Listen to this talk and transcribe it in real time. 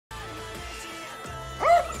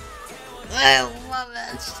I love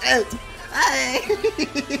that shit.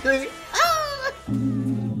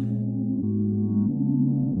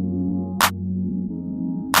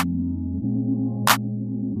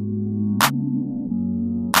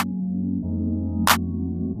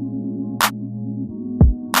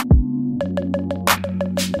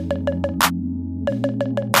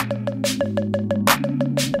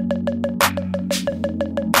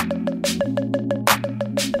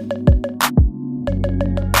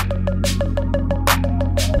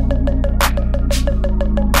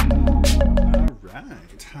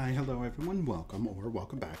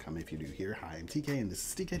 Welcome back. If you're new here, hi, I'm TK, and this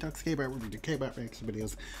is TK Talks K-Bar, where we do K-Bar reaction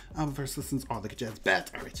videos. First listens, all the jazz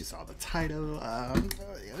bet. Alright, you saw the title.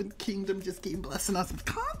 Kingdom just keep blessing us with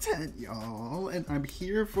content, y'all, and I'm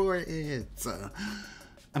here for it.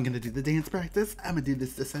 I'm gonna do the dance practice. I'm gonna do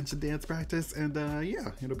this Ascension dance practice, and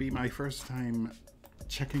yeah, it'll be my first time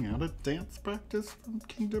checking out a dance practice from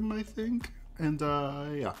Kingdom, I think. And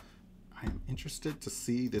yeah, I am interested to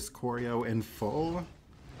see this choreo in full.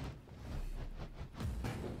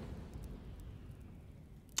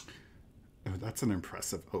 Oh, that's an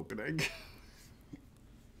impressive opening.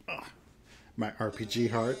 Oh, my RPG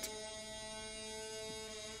heart.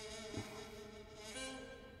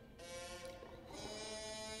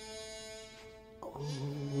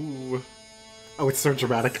 Oh, oh, it's so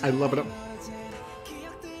dramatic. I love it.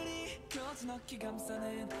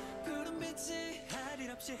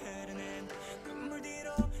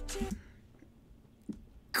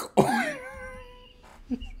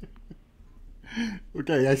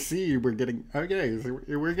 Okay, I see we're getting, okay, so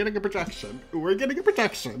we're getting a production. We're getting a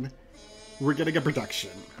production. We're getting a production.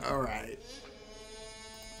 All right.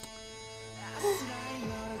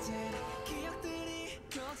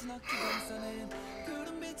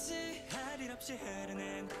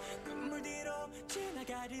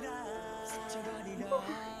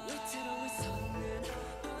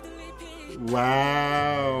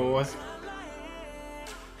 Wow.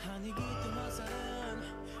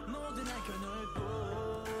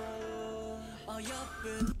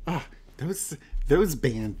 Ah, those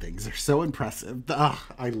band things are so impressive. Ah,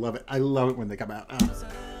 I love it. I love it when they come out. Ah.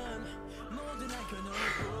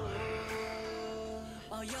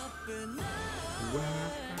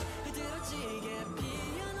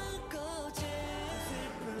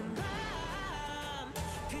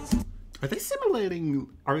 Are they simulating?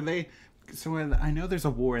 Are they? So I know there's a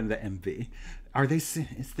war in the MV. Are they?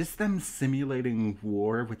 Is this them simulating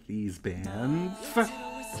war with these bands?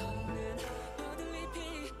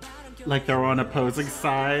 Like they're on opposing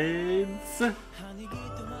sides? And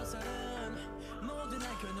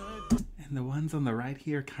the ones on the right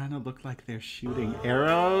here kind of look like they're shooting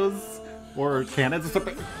arrows or cannons or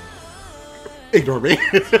something. Ignore me.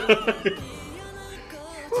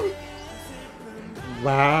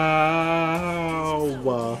 Wow.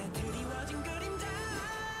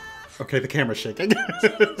 Okay, the camera's shaking.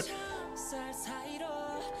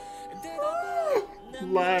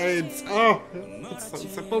 Lights. Oh, it's so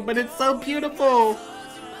simple, but it's so beautiful.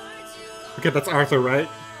 Okay, that's Arthur, right?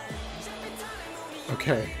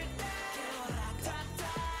 Okay.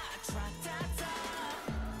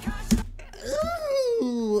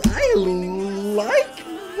 Ooh, I like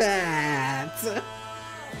that.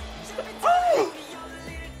 Oh.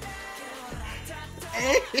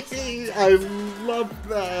 Hey, I love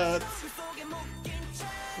that.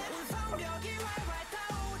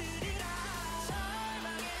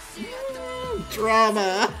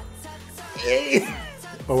 Drama. Hey.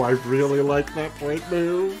 Oh, I really like that point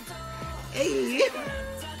move. Hey.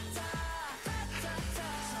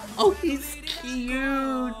 Oh, he's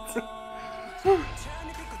cute.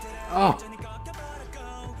 Oh.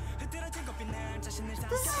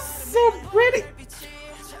 This is so pretty.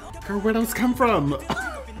 Girl, where those come from?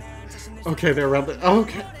 Okay, they're around the...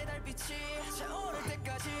 Okay.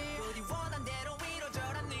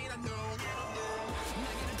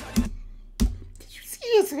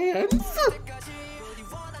 His hands.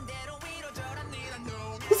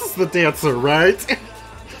 This is the dancer, right?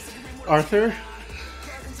 Arthur?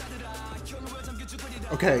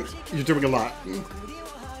 Okay, you're doing a lot.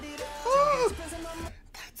 Oh,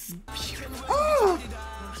 that's beautiful. Oh.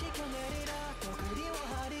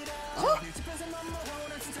 Oh.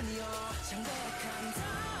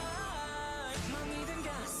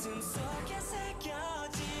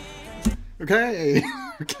 Okay,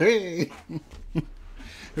 okay.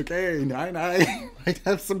 Okay, I might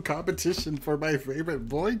have some competition for my favorite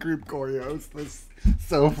boy group choreos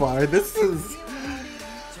so far. This is...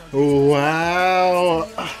 Wow.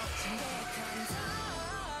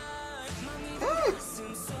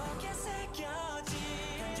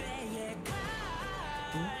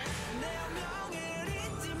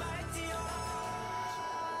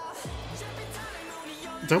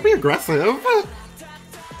 Don't be aggressive.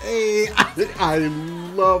 Hey, I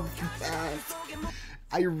love that.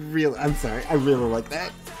 I'm sorry, I really like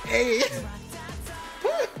that. Hey.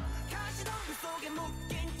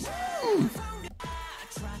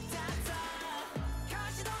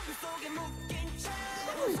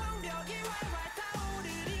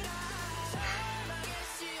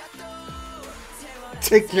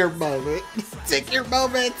 Take your moment. Take your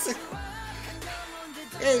moment.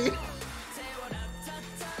 Hey.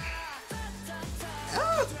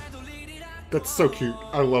 Ah. That's so cute.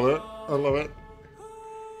 I love it. I love it.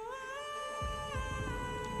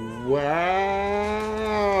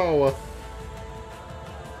 Wow.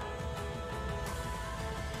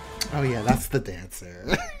 Oh yeah, that's the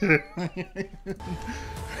dancer.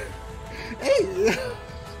 Hey.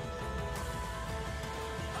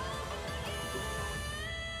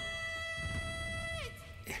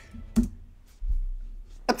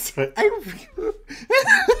 I'm sorry.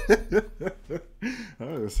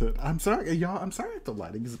 Oh shit. I'm sorry, y'all. I'm sorry if the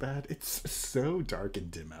lighting is bad. It's so dark and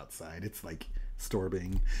dim outside. It's like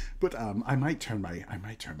storming. But I might turn my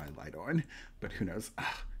light on. But who knows?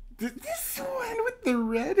 This one with the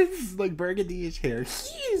red is like burgundy-ish hair.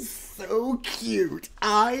 He is so cute.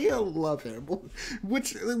 I love him.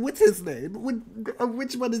 What's his name?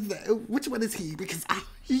 Which one is that? Which one is he? Because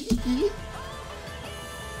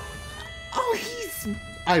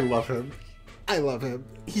I love him. I love him.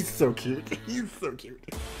 He's so cute. He's so cute.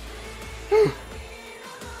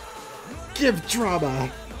 Give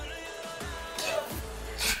drama. Give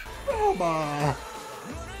drama.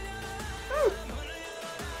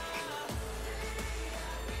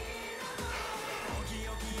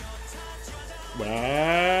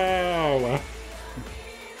 Wow.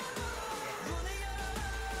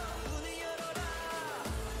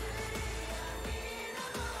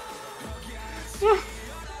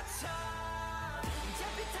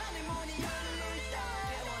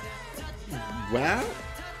 Wow.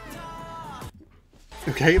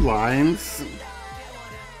 Okay, lines.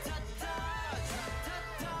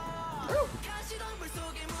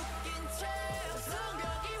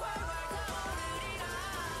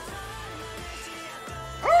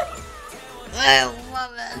 I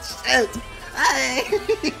love that shit.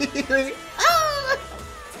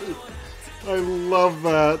 I love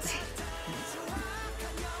that.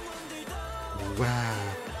 Wow.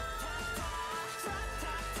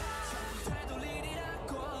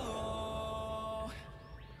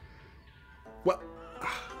 What?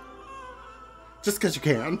 Just because you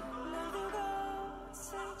can.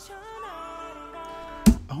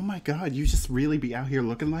 Oh my god, you just really be out here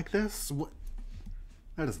looking like this? What?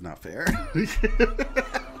 That is not fair. That is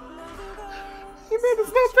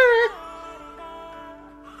not fair.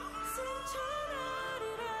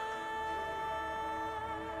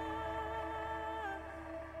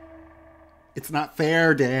 It's not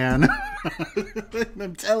fair, Dan.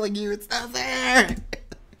 I'm telling you, it's not fair.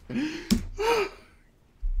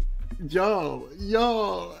 Yo.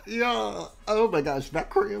 Oh my gosh, that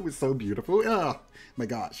choreo was so beautiful. Oh my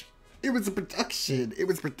gosh. It was a production. It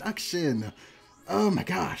was production. Oh my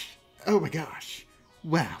gosh. Oh my gosh.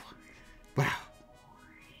 Wow. Wow.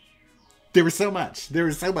 There was so much. There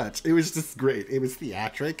was so much. It was just great. It was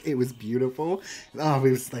theatric. It was beautiful. Oh, it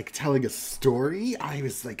was like telling a story. I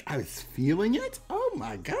was feeling it. Oh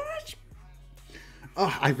my gosh.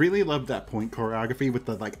 Oh, I really love that point choreography with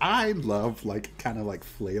the like, I love like kind of like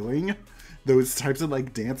flailing. Those types of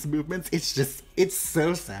like dance movements. It's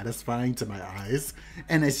so satisfying to my eyes.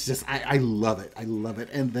 And it's just, I love it. I love it.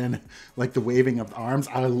 And then like the waving of the arms.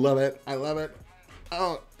 I love it. I love it.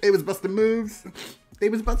 Oh, it was busting moves. They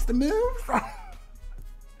was busting moves.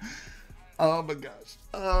 Oh my gosh.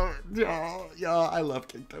 Oh, y'all, I love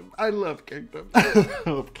Kingdom. I love Kingdom. I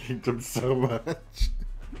love Kingdom so much.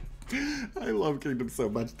 I love Kingdom so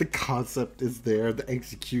much. The concept is there, the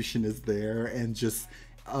execution is there, and just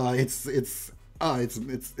it's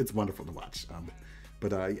wonderful to watch.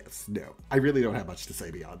 But yes, no, I really don't have much to say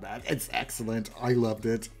beyond that. It's excellent. I loved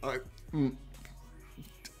it.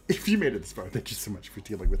 If you made it this far, thank you so much for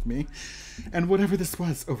dealing with me. And whatever this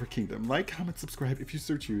was over Kingdom, like, comment, subscribe if you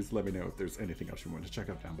so choose. Let me know if there's anything else you want to check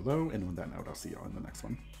out down below. And on that note, I'll see y'all in the next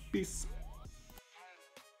one. Peace.